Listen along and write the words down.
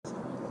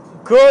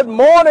Good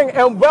morning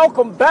and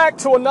welcome back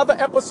to another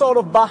episode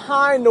of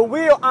Behind the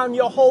Wheel. I'm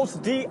your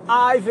host, D.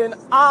 Ivan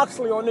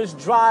Oxley, on this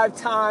Drive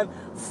Time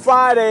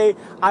Friday.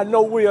 I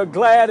know we are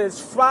glad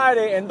it's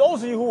Friday, and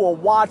those of you who are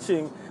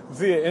watching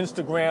via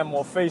Instagram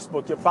or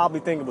Facebook, you're probably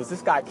thinking, was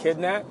this guy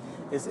kidnapped?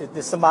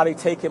 Did somebody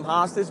take him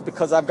hostage?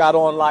 Because I've got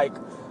on like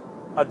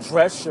a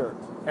dress shirt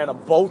and a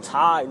bow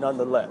tie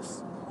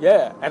nonetheless.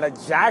 Yeah, and a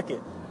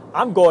jacket.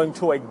 I'm going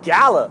to a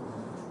gala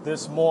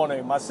this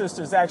morning. My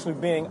sister's actually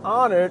being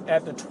honored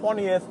at the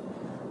 20th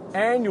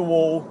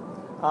annual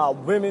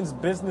Women's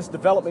Business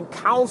Development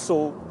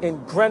Council in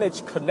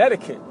Greenwich,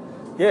 Connecticut.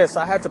 Yes,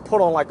 I had to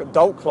put on like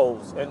adult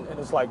clothes, and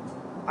it's like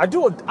I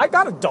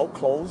got adult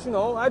clothes, you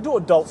know. I do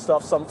adult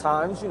stuff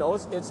sometimes, you know.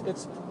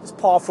 It's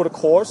par for the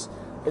course.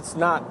 It's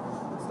not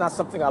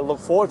something I look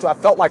forward to. I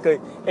felt like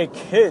a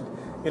kid,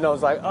 you know.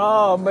 It's like,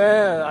 oh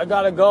man, I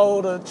gotta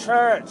go to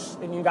church,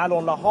 and you got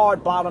on the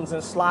hard bottoms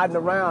and sliding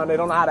around. They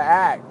don't know how to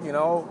act, you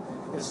know.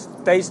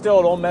 Stay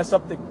still, don't mess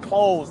up the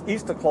clothes,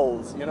 Easter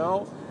clothes, you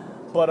know.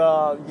 But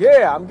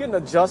yeah, I'm getting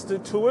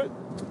adjusted to it,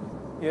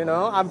 you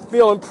know. I'm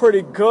feeling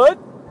pretty good.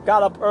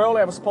 Got up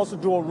early. I was supposed to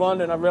do a run,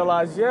 and I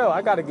realized, yeah,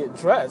 I got to get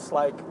dressed.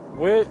 Like,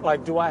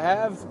 do I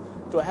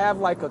have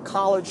like a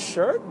collared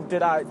shirt?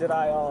 Did I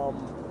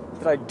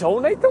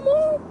donate them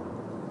all?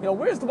 You know,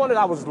 where's the one that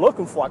I was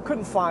looking for? I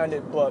couldn't find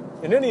it, but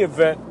in any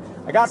event,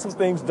 I got some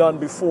things done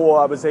before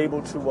I was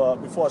able to,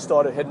 before I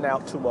started heading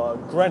out to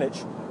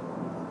Greenwich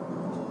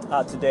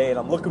today, and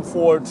I'm looking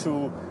forward to,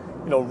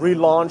 you know,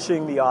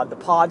 relaunching the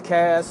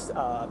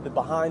podcast, the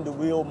Behind the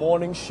Wheel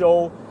morning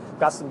show.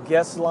 Got some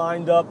guests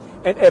lined up,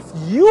 and if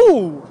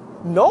you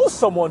know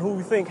someone who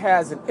you think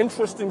has an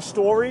interesting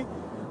story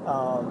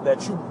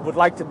that you would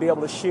like to be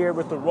able to share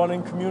with the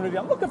running community,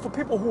 I'm looking for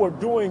people who are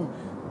doing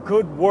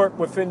good work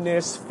within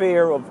their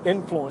sphere of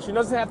influence. It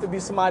doesn't have to be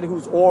somebody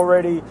who's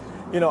already,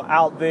 you know,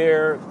 out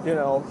there, you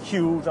know,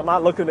 huge. I'm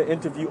not looking to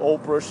interview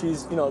Oprah.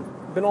 She's, you know,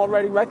 been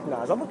already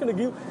recognized. I'm looking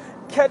to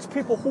catch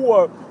people who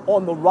are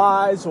on the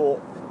rise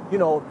or, you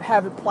know,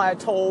 haven't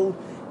plateaued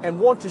and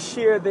want to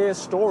share their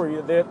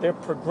story, their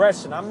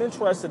progression. I'm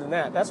interested in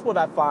that. That's what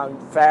I find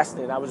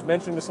fascinating. I was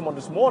mentioning to someone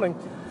this morning,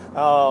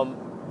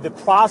 the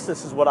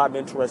process is what I'm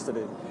interested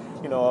in.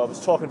 You know, I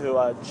was talking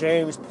to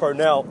James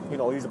Purnell. You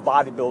know, he's a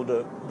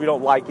bodybuilder. We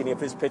don't like any of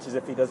his pictures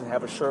if he doesn't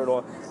have a shirt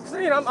on. So,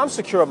 you know, I'm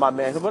secure in my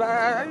manhood, but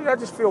I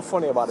just feel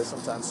funny about it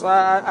sometimes. So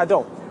I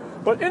don't.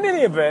 But in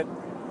any event,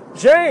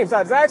 James,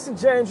 I was asking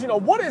James, you know,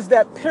 what is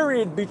that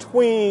period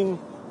between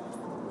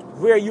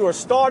where you are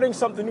starting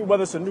something new,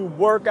 whether it's a new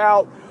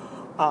workout,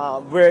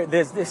 where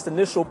there's this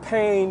initial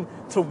pain,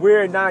 to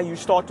where now you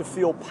start to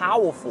feel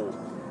powerful?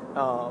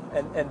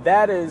 And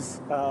that is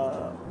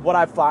what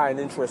I find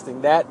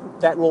interesting, that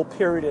little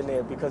period in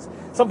there, because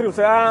some people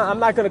say, I'm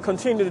not going to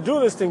continue to do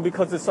this thing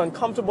because it's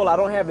uncomfortable. I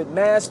don't have it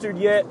mastered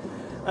yet.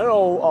 I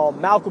know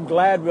Malcolm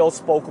Gladwell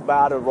spoke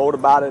about it, wrote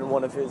about it in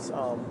one of his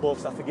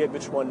books. I forget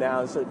which one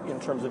now, in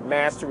terms of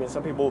mastery. And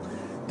some people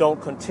don't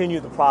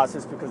continue the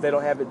process because they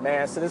don't have it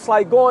mastered. It's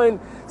like going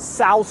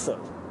salsa.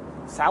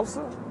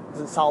 Salsa? Is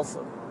it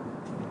salsa?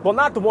 Well,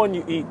 not the one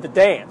you eat, the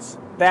dance.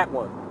 That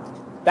one.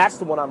 That's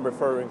the one I'm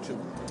referring to.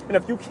 And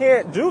if you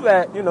can't do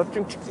that, you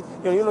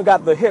don't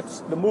got the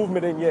hips, the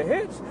movement in your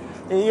hips,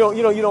 and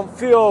you don't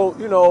feel,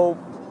 you know,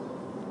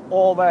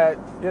 all that,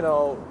 you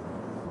know,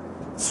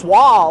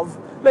 suave,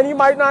 then you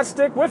might not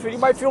stick with it. You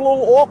might feel a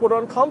little awkward,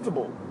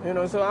 uncomfortable, you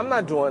know. So I'm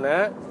not doing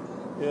that.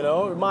 You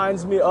know, it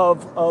reminds me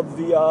of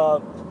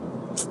the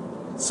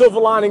Silver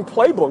Lining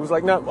Playbook. It's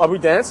like, now, are we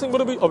dancing?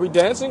 Are we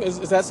dancing?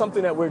 Is that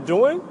something that we're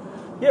doing?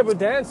 Yeah, we're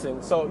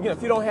dancing. So, you know,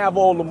 if you don't have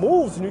all the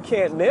moves and you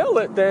can't nail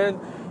it, then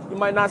you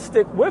might not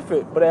stick with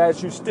it. But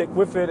as you stick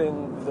with it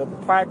and the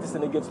practice,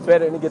 and it gets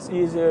better and it gets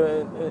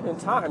easier in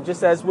time.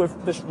 Just as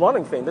with this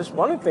running thing. This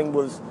running thing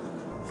was,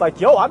 it's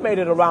like, yo, I made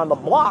it around the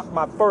block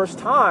my first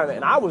time,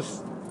 and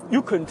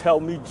you couldn't tell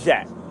me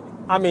jack.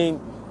 I mean,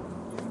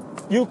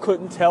 you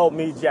couldn't tell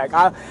me jack.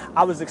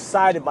 I was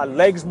excited. My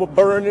legs were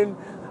burning.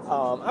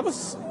 I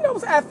was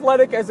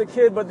athletic as a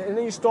kid, but then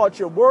you start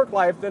your work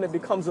life, then it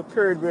becomes a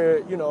period where,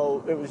 you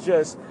know, it was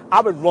just,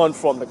 I would run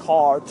from the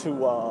car to,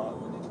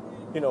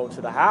 you know,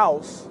 to the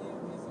house,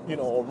 you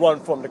know, or run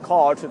from the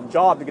car to the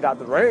job to get out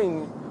the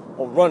rain,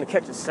 or run to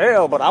catch a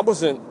sale, but I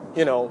wasn't,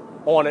 you know,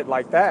 on it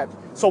like that.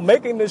 So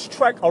making this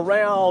trek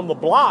around the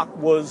block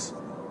was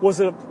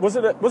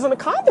an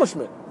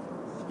accomplishment.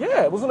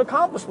 Yeah, it was an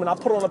accomplishment. I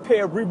put on a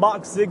pair of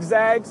Reebok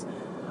zigzags.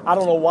 I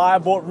don't know why I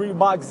bought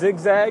Reebok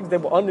zigzags. They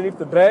were underneath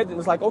the bed, and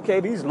it's like, okay,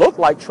 these look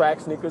like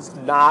track sneakers,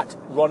 not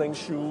running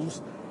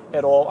shoes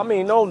at all. I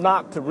mean, no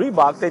knock to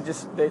Reebok.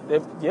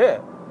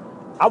 Yeah.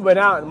 I went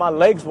out and my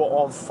legs were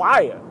on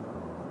fire.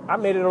 I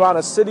made it around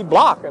a city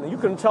block, and you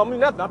couldn't tell me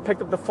nothing. I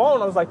picked up the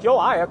phone. I was like, yo,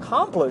 I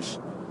accomplished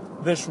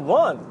this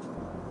run.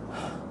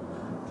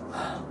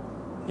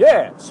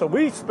 Yeah, so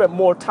we spent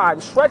more time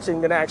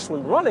stretching than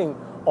actually running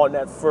on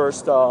that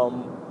first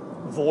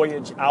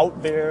voyage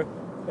out there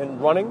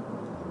and running.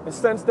 And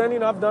since then, you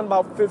know, I've done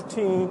I've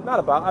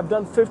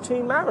done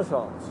 15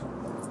 marathons.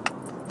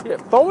 Yeah,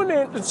 throwing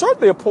in, and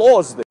certainly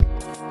applause there.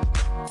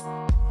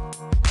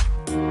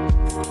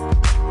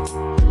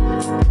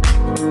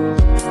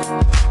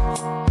 Good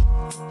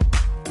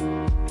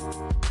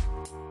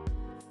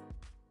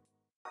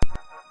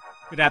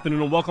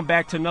afternoon and welcome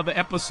back to another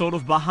episode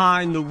of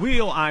Behind the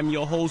Wheel. I'm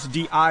your host,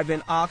 D.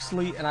 Ivan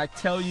Oxley, and I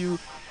tell you,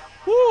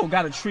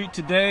 got a treat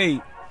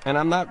today. And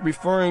I'm not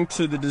referring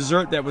to the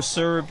dessert that was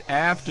served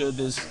after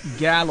this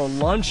gala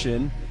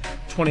luncheon,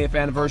 20th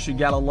anniversary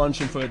gala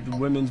luncheon for the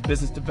Women's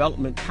Business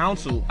Development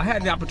Council. I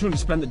had the opportunity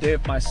to spend the day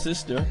with my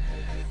sister.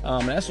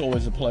 That's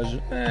always a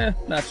pleasure.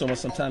 Not so much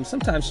sometimes.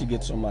 Sometimes she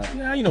gets on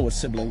my, you know what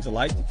siblings are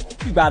like.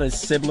 You got a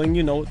sibling,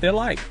 you know what they're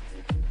like.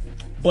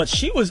 But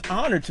she was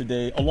honored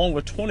today, along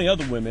with 20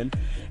 other women,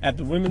 at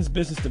the Women's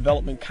Business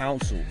Development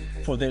Council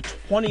for their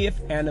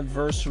 20th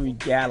anniversary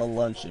gala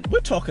luncheon.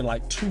 We're talking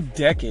like 2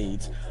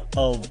 decades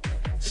of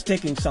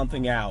sticking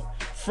something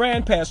out.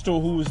 Fran Pastor,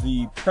 who is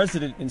the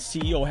president and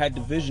CEO, had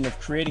the vision of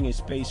creating a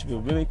space where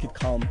women could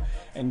come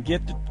and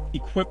get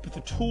equipped with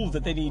the tools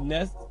that they need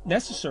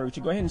necessary to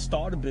go ahead and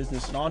start a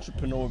business, an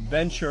entrepreneur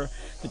venture,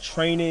 the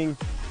training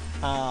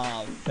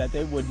that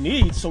they would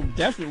need, so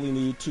definitely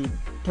need to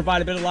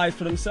provide a better life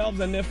for themselves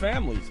and their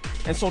families.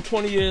 And so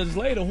 20 years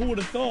later, who would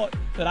have thought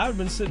that I would have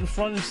been sitting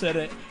front and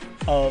center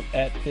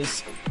at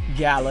this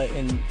gala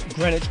in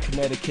Greenwich,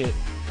 Connecticut,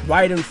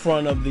 right in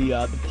front of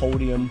the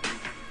podium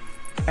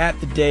at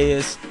the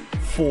dais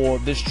for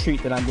this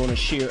treat that I'm going to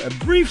share a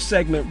brief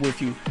segment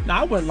with you.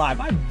 Now, I went live.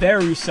 I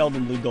very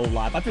seldomly go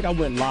live. I think I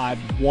went live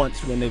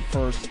once when they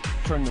first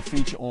turned the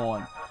feature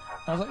on.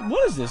 I was like,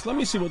 what is this? Let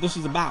me see what this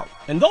is about.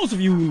 And those of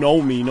you who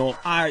know me know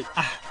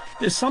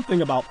there's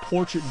something about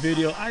portrait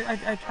video. I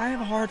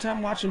have a hard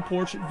time watching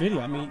portrait video.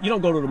 I mean, you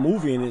don't go to the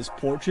movie and it's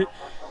portrait.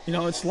 You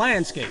know, it's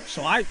landscape.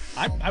 So I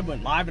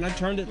went live and I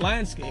turned it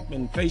landscape,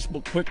 and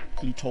Facebook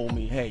quickly told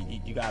me, hey,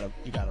 you gotta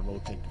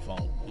rotate the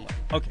phone. I'm like,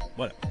 okay,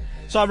 whatever.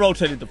 So I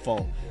rotated the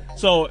phone.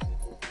 So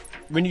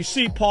when you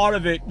see part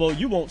of it, well,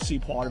 you won't see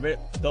part of it.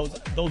 Those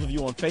of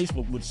you on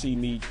Facebook would see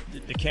me,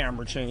 the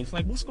camera change.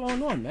 Like, what's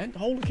going on, man?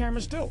 Hold the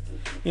camera still.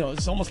 You know,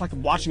 it's almost like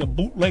watching a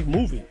bootleg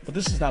movie, but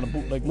this is not a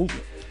bootleg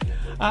movie.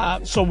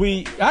 So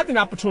I had an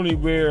opportunity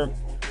where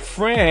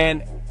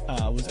Fran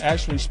was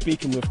actually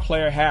speaking with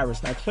Claire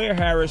Harris. Now, Claire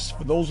Harris,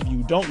 for those of you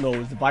who don't know,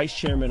 is the Vice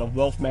Chairman of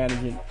Wealth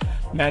Management,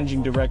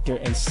 Managing Director,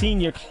 and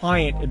Senior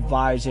Client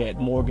Advisor at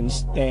Morgan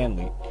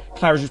Stanley.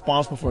 Claire is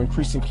responsible for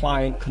increasing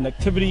client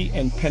connectivity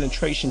and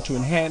penetration to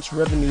enhance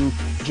revenue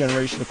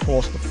generation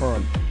across the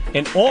firm.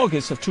 In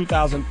August of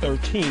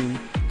 2013,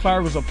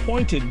 Claire was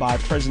appointed by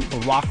President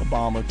Barack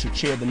Obama to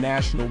chair the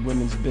National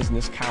Women's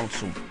Business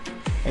Council.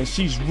 And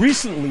she's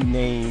recently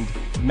named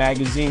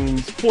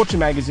Fortune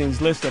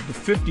magazine's list of the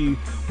 50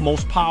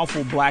 most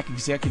powerful black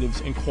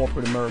executives in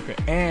corporate America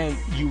and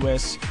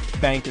U.S.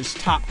 Bankers'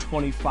 top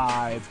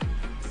 25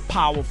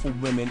 powerful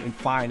women in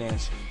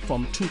finance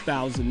from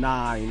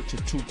 2009 to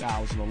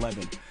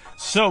 2011.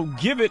 So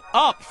give it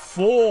up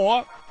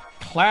for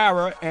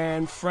Clara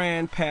and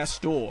Fran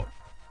Pastor.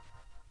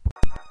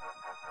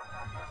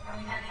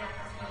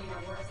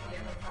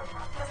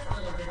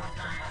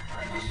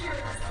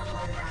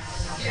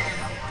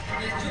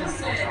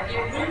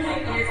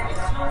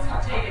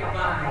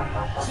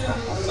 To the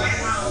White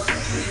House to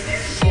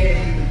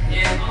investigate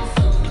and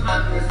also to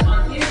Congress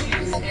on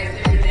issues as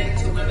they relate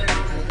to women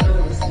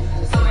entrepreneurs.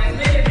 So as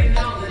many of you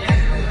know, the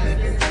National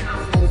Women's Business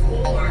Council was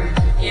born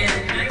in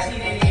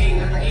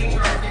 1988 under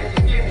H.R.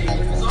 5050,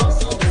 which was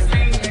also the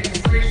same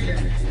legislation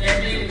that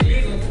made it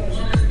legal for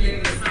women to be able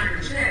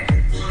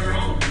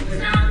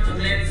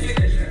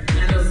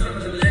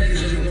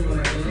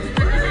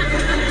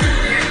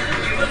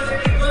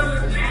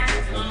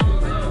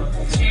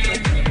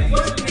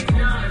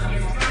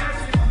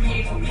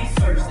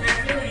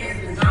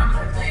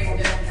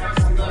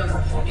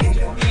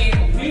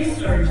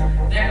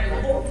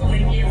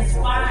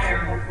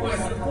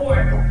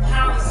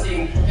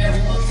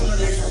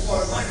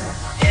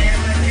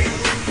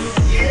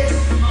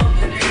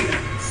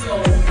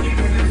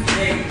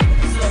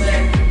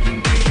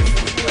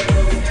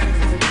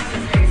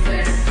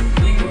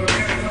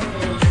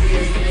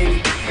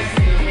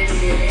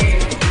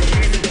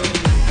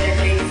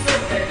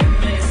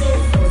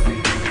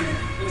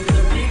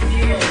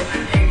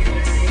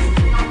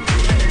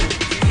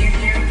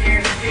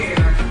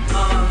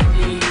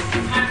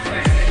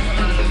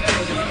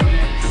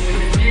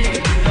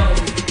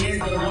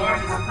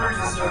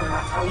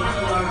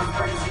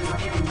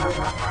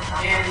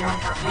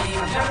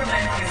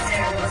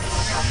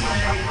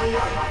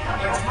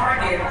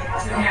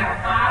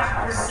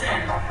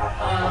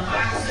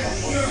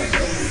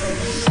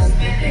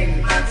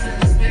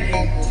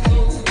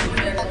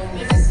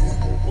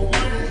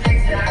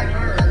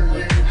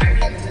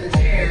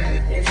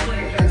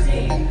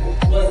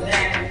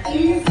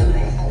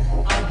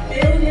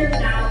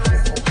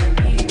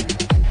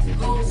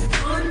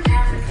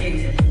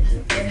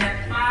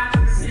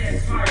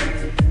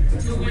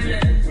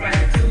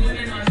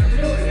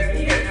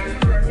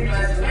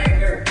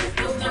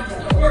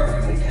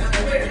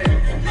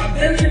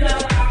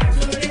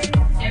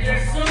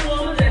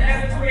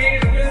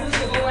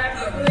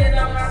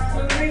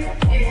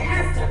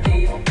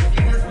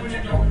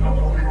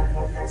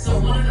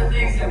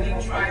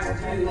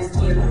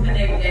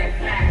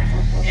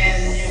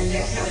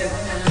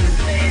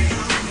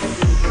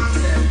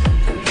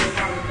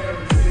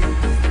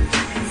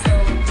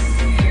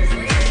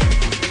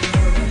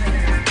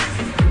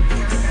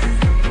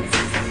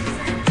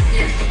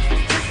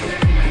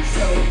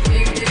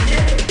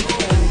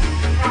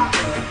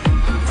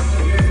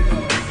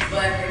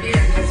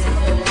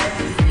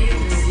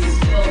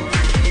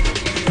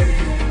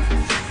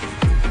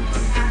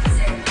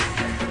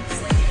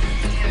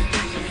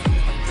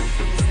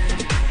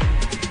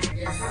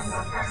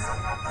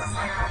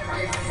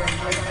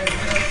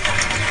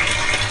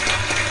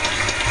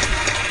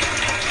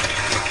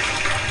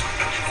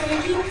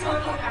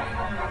how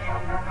you know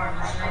that you're part